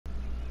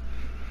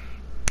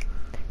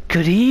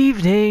Good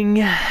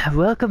evening.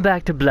 Welcome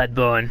back to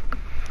Bloodborne.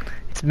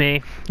 It's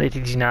me,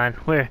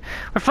 Lady9. We're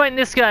fighting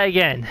this guy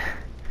again.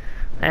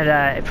 And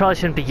I probably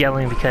shouldn't be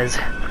yelling because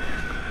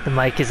the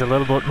mic is a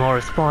little bit more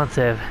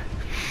responsive.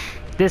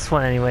 This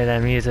one anyway that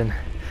I'm using.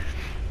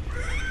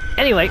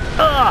 Anyway,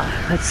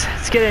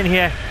 let's get in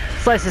here.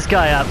 Slice this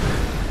guy up.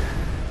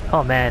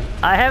 Oh man,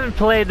 I haven't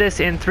played this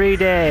in 3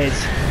 days.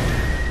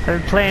 I've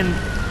been playing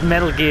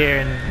Metal Gear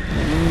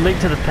and Link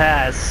to the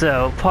Past,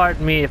 so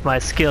pardon me if my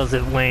skills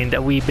have waned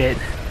a wee bit.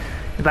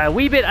 And by a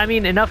wee bit, I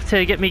mean enough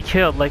to get me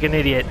killed like an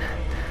idiot.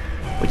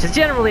 Which is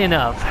generally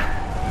enough.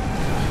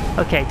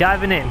 Okay,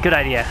 diving in. Good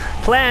idea.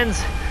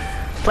 Plans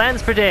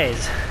for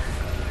days.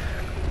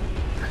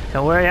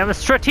 Don't worry, I'm a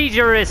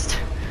strategist.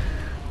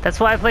 That's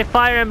why I play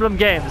Fire Emblem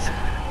games.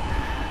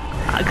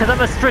 Because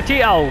I'm a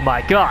oh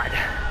my god.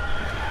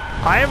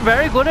 I am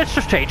very good at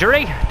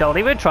strategery. Don't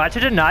even try to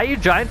deny, you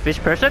giant fish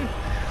person.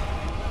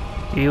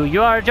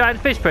 You are a giant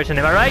fish person,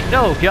 am I right?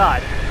 Oh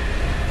god.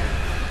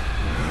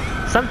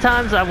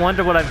 Sometimes I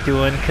wonder what I'm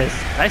doing, because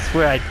I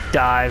swear I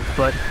dive,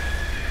 but...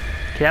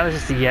 Okay, that was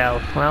just a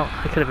yell. Well,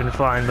 I could have been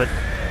fine, but...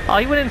 Oh,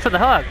 he went in for the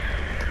hug.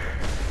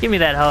 Give me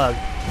that hug.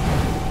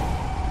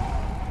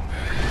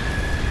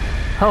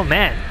 Oh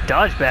man,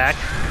 dodge back.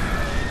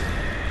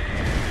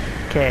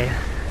 Okay.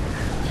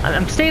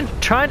 I'm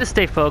trying to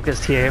stay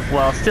focused here,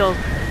 while still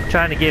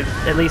trying to give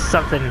at least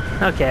something...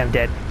 Okay, I'm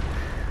dead.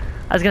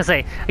 I was gonna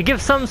say, I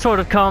give some sort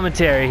of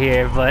commentary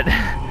here, but...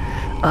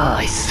 Oh,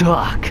 I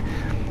suck.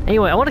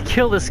 Anyway, I want to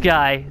kill this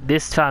guy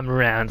this time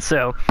around,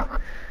 so...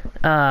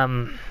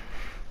 I'll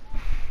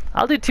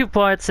do 2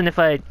 parts, and if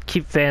I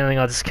keep failing,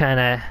 I'll just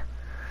kinda...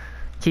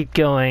 keep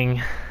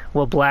going,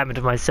 well, blabbing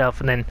to myself,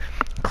 and then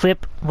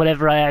clip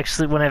whenever I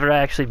actually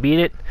beat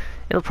it.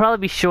 It'll probably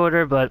be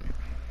shorter, but...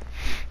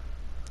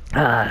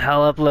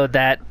 I'll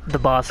upload the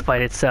boss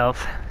fight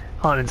itself,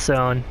 on its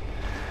own.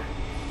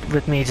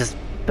 With me just...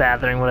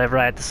 bathering whatever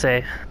I have to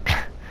say.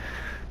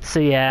 So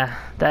yeah,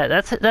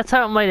 that's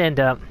how it might end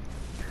up.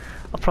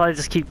 I'll probably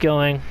just keep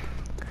going.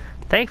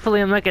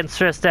 Thankfully I'm not getting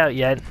stressed out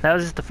yet. That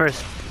was just the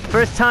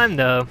first time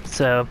though,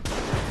 so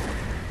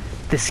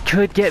this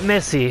could get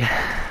messy.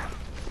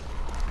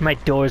 My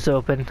door's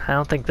open. I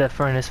don't think the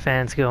furnace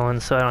fan's going,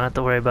 so I don't have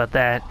to worry about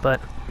that,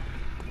 but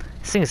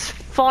this thing is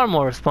far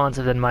more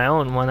responsive than my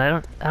own one. I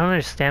don't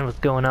understand what's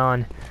going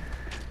on.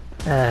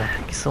 I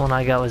guess the one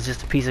I got was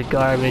just a piece of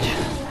garbage.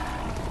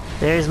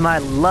 There's my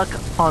luck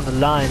on the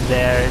line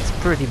there. It's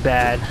pretty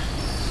bad.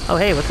 Oh,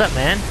 hey, what's up,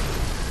 man?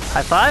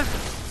 High five?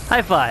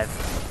 High five.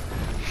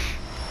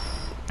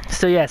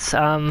 So yes,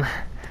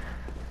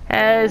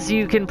 as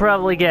you can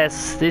probably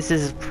guess, this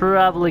is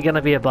probably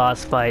gonna be a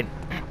boss fight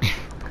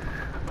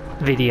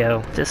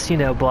video. Just, you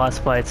know, boss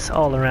fights,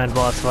 all around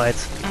boss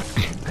fights.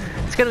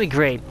 It's gonna be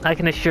great. I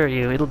can assure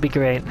you, it'll be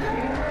great.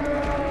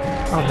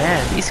 Oh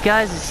man, these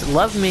guys just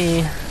love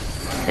me.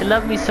 They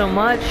love me so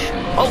much.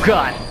 Oh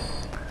god!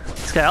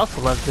 This guy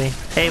also loves me.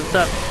 Hey, what's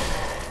up?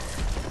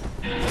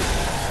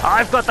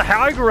 I've got the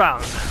high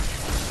ground!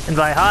 And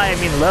by high, I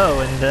mean low,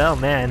 and oh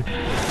man.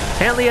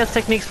 Apparently he has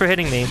techniques for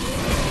hitting me.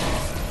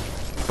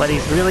 But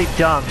he's really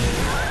dumb.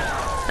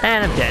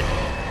 And I'm dead.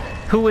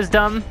 Who was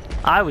dumb?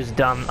 I was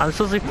dumb. I'm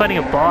supposed to be fighting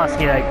a boss,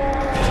 and he like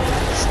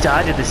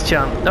started this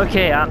chump.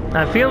 Okay,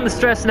 I'm feeling the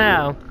stress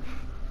now.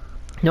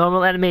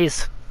 Normal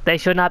enemies. They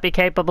should not be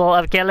capable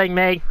of killing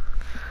me.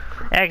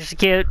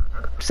 Execute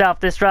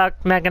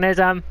self-destruct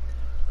mechanism.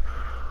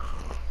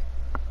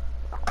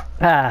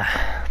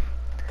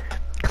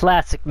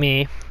 Classic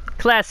me.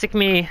 Classic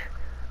me.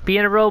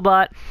 Being a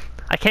robot.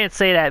 I can't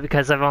say that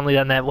because I've only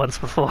done that once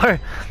before.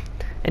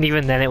 And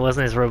even then it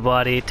wasn't as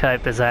robot-y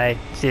type as I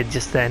did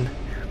just then.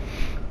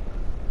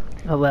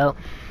 Oh well.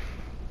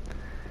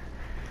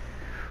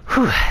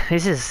 Whew,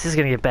 this is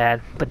gonna get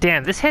bad. But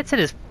damn, this headset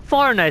is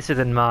far nicer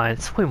than mine.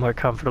 It's way more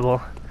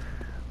comfortable.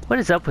 What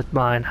is up with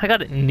mine? I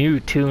got it new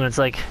too, and it's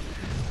like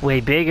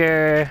way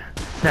bigger,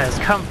 not as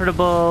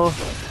comfortable.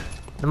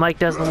 The mic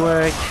doesn't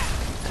work.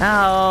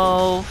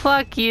 Oh,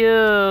 fuck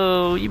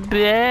you! You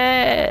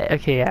bet.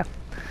 Okay, yeah.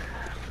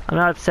 I'm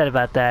not upset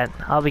about that.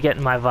 I'll be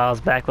getting my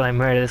vials back when I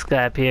murder this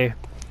guy up here.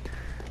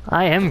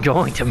 I am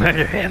going to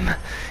murder him.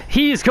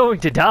 He is going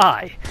to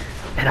die.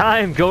 And I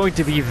am going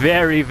to be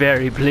very,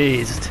 very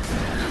pleased.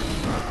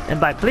 And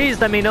by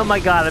pleased, I mean, oh my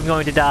god, I'm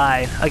going to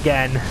die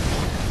again.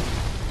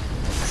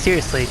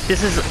 Seriously,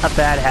 this is a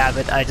bad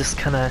habit. I just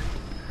kind of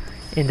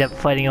end up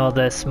fighting all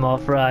the small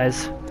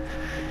fries.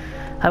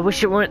 I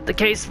wish it weren't the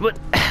case, but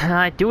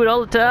I do it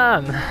all the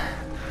time.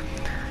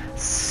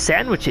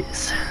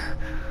 Sandwiches.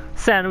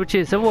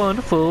 Sandwiches are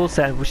wonderful.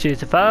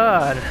 Sandwiches are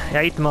fun.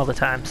 I eat them all the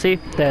time. See?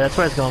 There, that's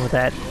where I was going with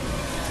that.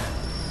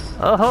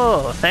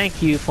 Oh,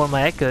 thank you for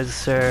my echoes,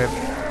 sir.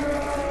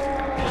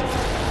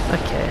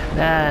 Okay,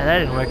 that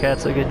didn't work out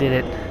so good, did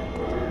it?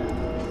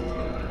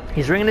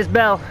 He's ringing his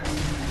bell.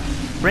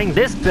 Ring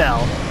this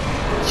bell.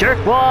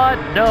 Jerkwad!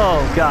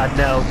 No, god,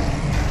 no.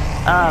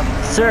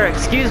 Sir,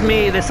 excuse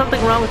me, there's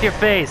something wrong with your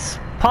face.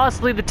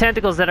 Possibly the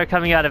tentacles that are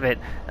coming out of it.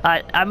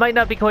 I might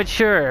not be quite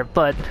sure,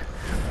 but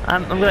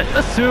I'm gonna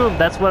assume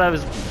that's what I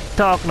was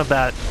talking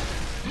about.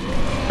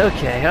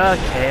 Okay,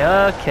 okay,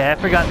 okay. I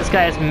forgot this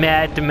guy has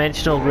mad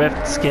dimensional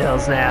rift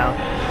skills now.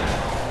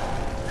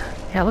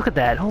 Yeah, look at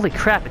that. Holy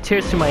crap, it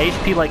tears through my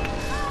HP like...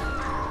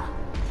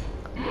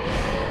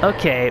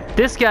 Okay,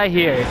 this guy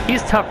here,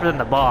 he's tougher than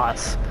the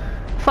boss.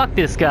 Fuck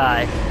this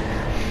guy.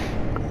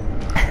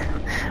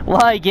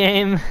 Why,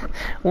 game?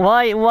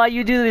 Why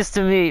you do this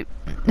to me?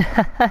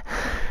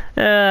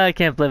 I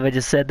can't believe I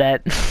just said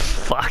that.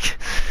 Fuck.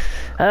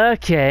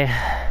 Okay.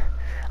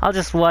 I'll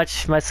just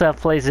watch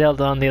myself play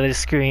Zelda on the other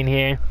screen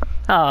here.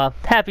 Aw,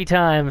 happy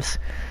times.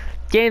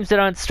 Games that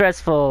aren't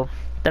stressful,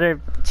 that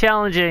are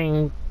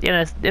challenging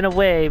in a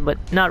way, but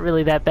not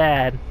really that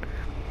bad.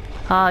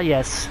 Ah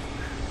yes,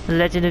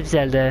 Legend of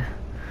Zelda,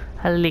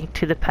 A Link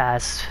to the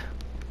Past.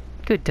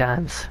 Good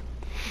times.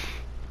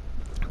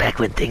 Back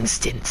when things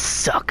didn't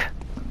suck.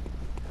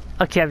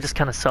 Okay, I'm just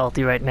kind of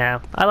salty right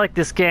now. I like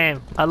this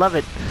game. I love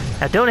it.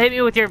 Now don't hit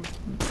me with your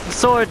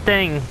sword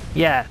thing.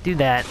 Yeah, do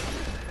that.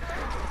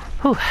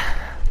 Whew.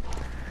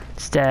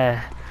 Just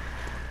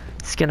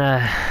gonna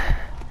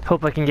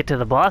hope I can get to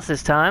the boss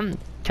this time,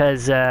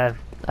 because I've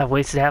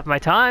wasted half my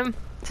time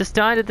just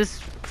dying to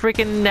this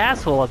freaking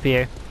asshole up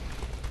here.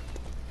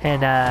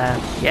 And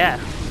yeah,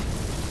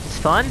 it's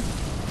fun.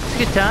 It's a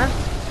good time.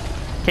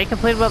 Can't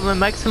complain about my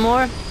mic some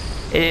more.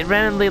 It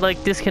randomly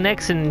like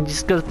disconnects and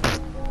just goes,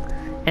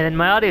 and then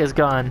my audio's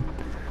gone,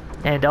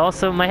 and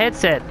also my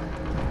headset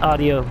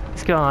audio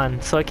is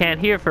gone, so I can't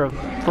hear for a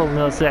full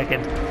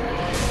millisecond.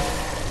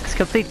 It's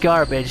complete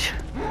garbage.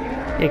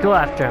 Yeah, go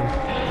after him.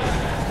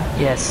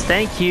 Yes,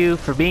 thank you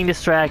for being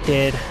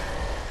distracted.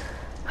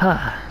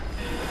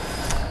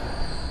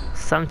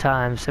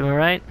 Sometimes, am I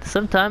right?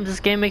 Sometimes this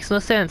game makes no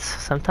sense.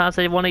 Sometimes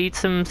I want to eat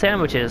some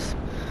sandwiches.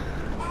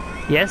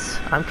 Yes,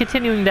 I'm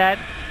continuing that.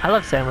 I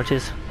love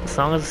sandwiches. As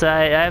long as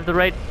I have the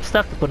right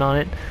stuff to put on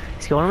it.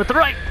 He's going with the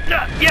right.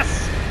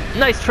 Yes!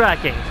 Nice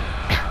tracking.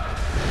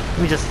 Let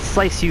me just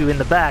slice you in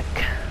the back.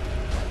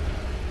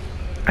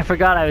 I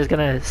forgot I was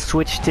gonna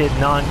switch to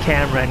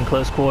non-camera in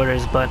close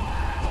quarters, but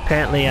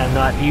apparently I'm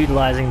not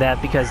utilizing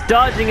that because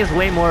dodging is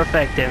way more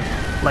effective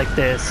like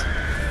this.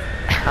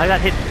 I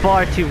got hit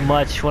far too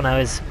much when I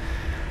was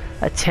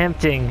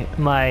attempting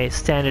my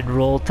standard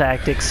roll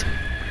tactics.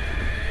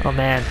 Oh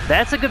man,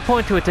 that's a good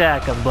point to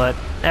attack him, but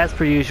as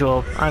per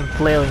usual, I'm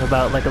flailing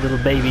about like a little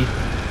baby.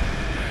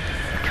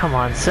 Come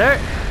on, sir.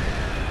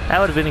 That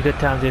would have been a good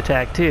time to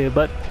attack too,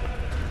 but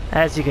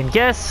as you can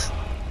guess,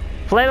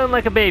 flailing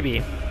like a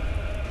baby.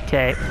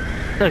 Okay,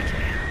 okay.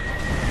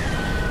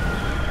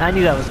 I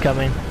knew that was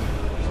coming.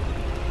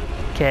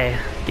 Okay,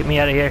 get me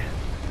out of here.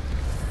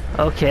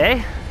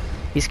 Okay,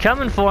 he's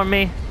coming for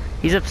me.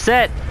 He's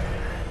upset.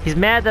 He's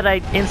mad that I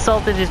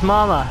insulted his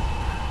mama,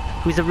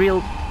 who's a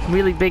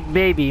really big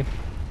baby.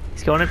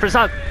 He's going in for a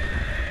hug.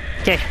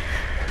 Okay,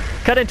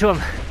 cut into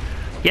him.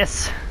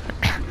 Yes,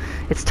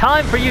 it's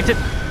time for you to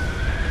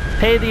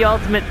pay the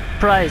ultimate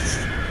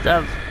price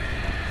of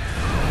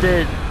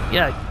the...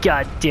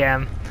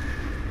 goddamn.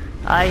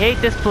 I hate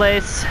this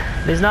place.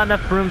 There's not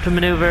enough room to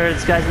maneuver.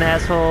 This guy's an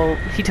asshole.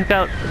 He took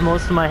out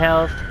most of my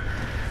health.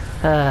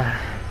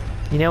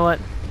 You know what?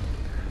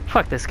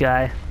 Fuck this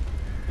guy.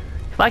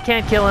 If I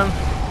can't kill him,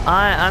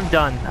 I'm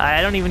done.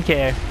 I don't even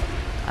care.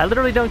 I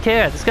literally don't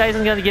care. This guy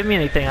isn't gonna give me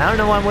anything. I don't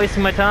know why I'm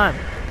wasting my time.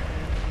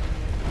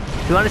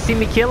 If you want to see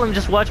me kill him,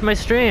 just watch my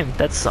stream.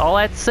 That's all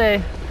I have to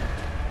say.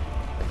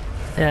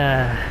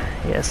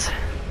 Yes.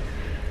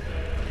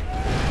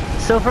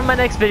 So for my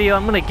next video,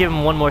 I'm gonna give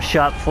him one more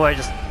shot before I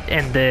just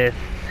end the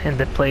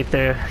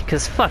playthrough.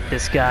 Cause fuck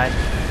this guy.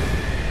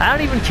 I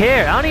don't even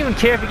care. I don't even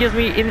care if he gives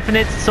me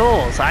infinite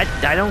souls. I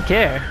don't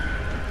care.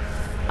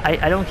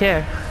 I don't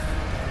care.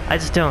 I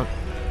just don't.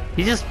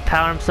 He just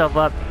power himself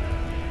up.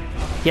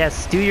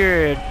 Yes, do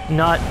your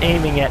not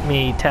aiming at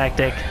me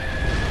tactic.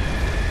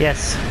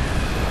 Yes.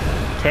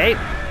 Okay.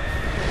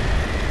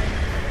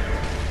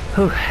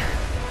 Whew.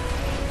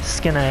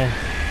 Just gonna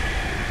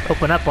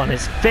open up on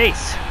his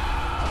face.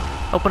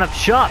 Open up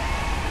shop.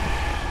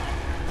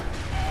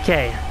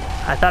 Okay.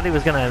 I thought he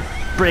was gonna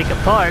break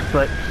apart,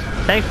 but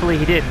thankfully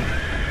he didn't.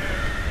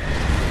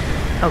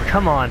 Oh,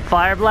 come on.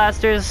 Fire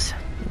blasters?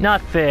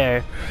 Not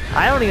fair.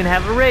 I don't even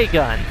have a ray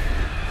gun.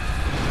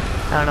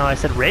 I don't know why I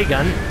said ray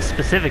gun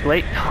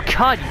specifically. Oh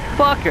god, you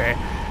fucker!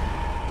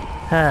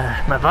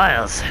 My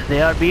vials.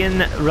 They are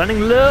running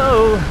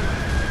low.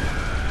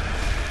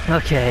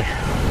 Okay.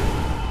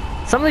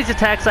 Some of these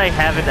attacks I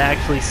haven't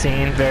actually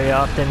seen very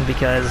often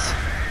because,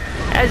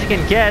 as you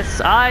can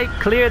guess, I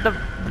cleared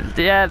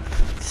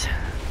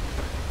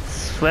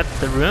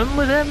swept the room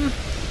with him?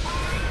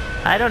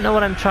 I don't know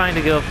what I'm trying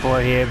to go for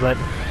here, but...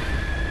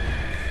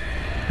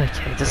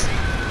 Okay, just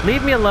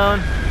leave me alone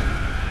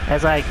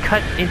as I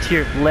cut into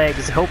your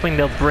legs, hoping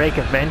they'll break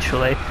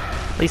eventually.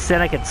 At least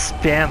then I can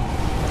spam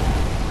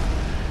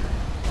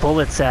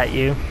bullets at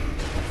you.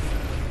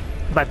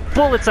 By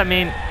bullets, I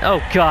mean...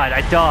 Oh god,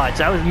 I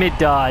dodged. I was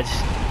mid-dodge.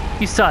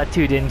 You saw it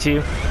too, didn't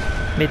you?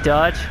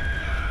 Mid-dodge?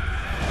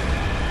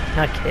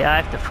 Okay,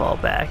 I have to fall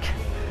back.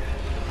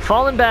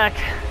 Falling back.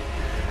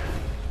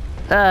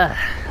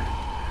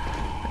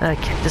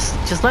 Okay,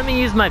 just let me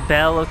use my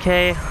bell,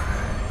 okay?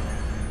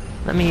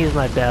 Let me use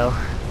my bell.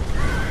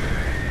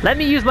 Let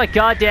me use my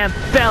goddamn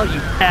bell, you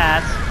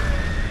ass!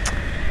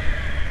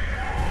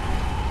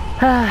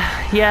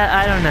 Yeah,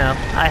 I don't know.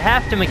 I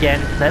halved him again.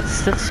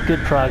 That's good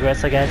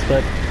progress, I guess,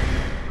 but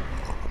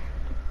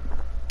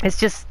it's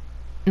just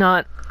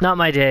not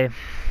my day.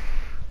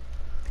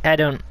 I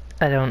don't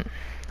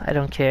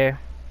care.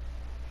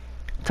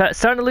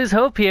 Starting to lose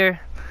hope here.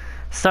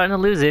 Starting to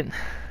lose it.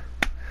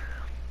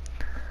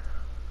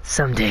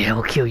 Someday I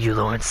will kill you,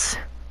 Laurence,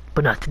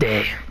 but not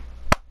today.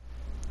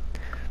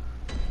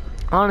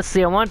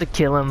 Honestly, I wanted to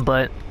kill him,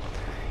 but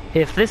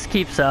if this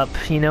keeps up,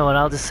 you know what?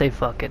 I'll just say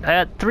fuck it.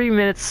 I got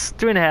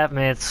 3.5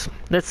 minutes.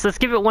 Let's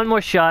give it one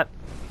more shot.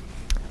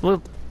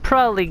 We'll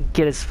probably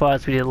get as far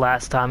as we did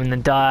last time and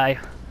then die.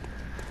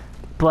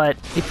 But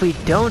if we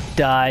don't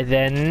die,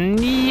 then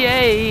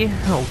yay!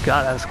 Oh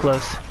god, that was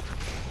close.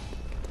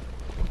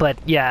 But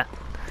yeah,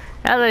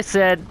 as I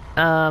said,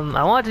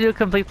 I wanted to do a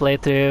complete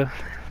playthrough,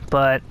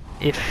 but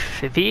if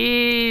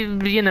he,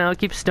 you know,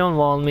 keeps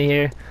stonewalling me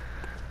here,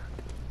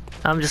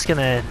 I'm just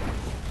gonna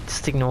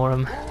ignore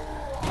him.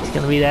 He's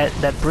gonna be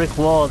that brick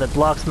wall that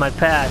blocks my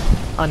path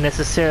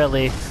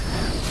unnecessarily.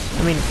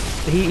 I mean,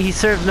 he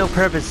serves no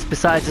purpose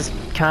besides just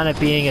kind of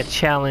being a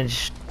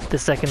challenge the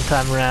second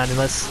time around,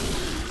 unless,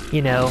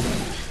 you know.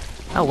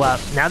 Oh wow,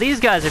 now these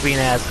guys are being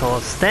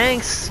assholes.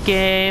 Thanks,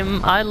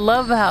 game. I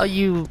love how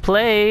you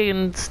play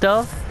and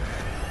stuff.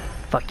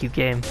 Fuck you,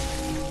 game.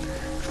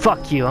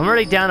 Fuck you, I'm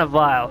already down a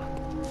vial.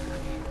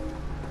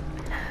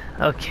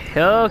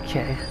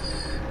 Okay.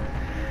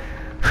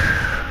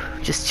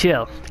 Just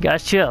chill,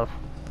 guys, chill.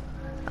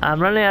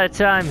 I'm running out of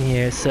time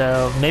here,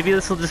 so maybe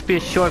this will just be a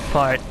short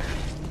part.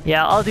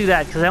 Yeah, I'll do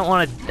that because I don't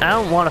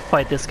want to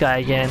fight this guy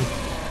again.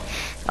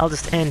 I'll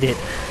just end it.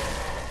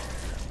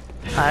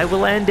 I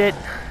will end it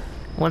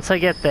once I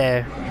get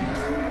there.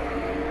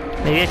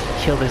 Maybe I should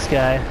kill this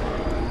guy.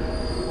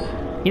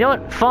 You know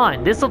what?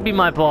 Fine. This will be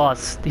my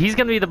boss. He's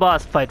gonna be the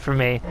boss fight for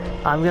me.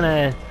 I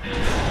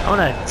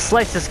wanna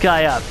slice this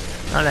guy up.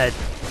 I'm gonna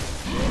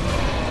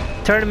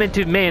turn him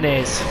into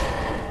mayonnaise.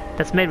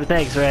 That's made with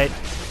eggs, right?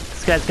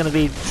 This guy's gonna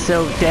be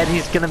so dead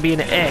he's gonna be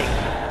an egg.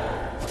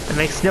 That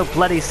makes no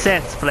bloody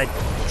sense, but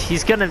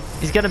he's gonna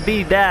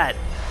be that.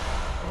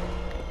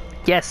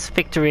 Yes,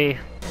 victory.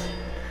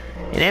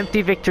 An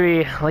empty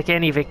victory, like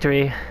any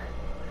victory.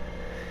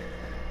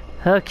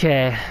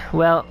 Okay,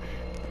 well,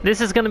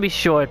 this is gonna be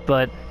short,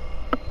 but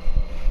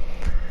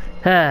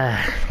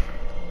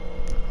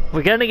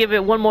we're gonna give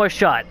it one more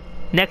shot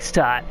next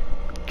time.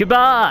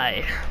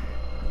 Goodbye.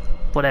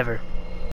 Whatever.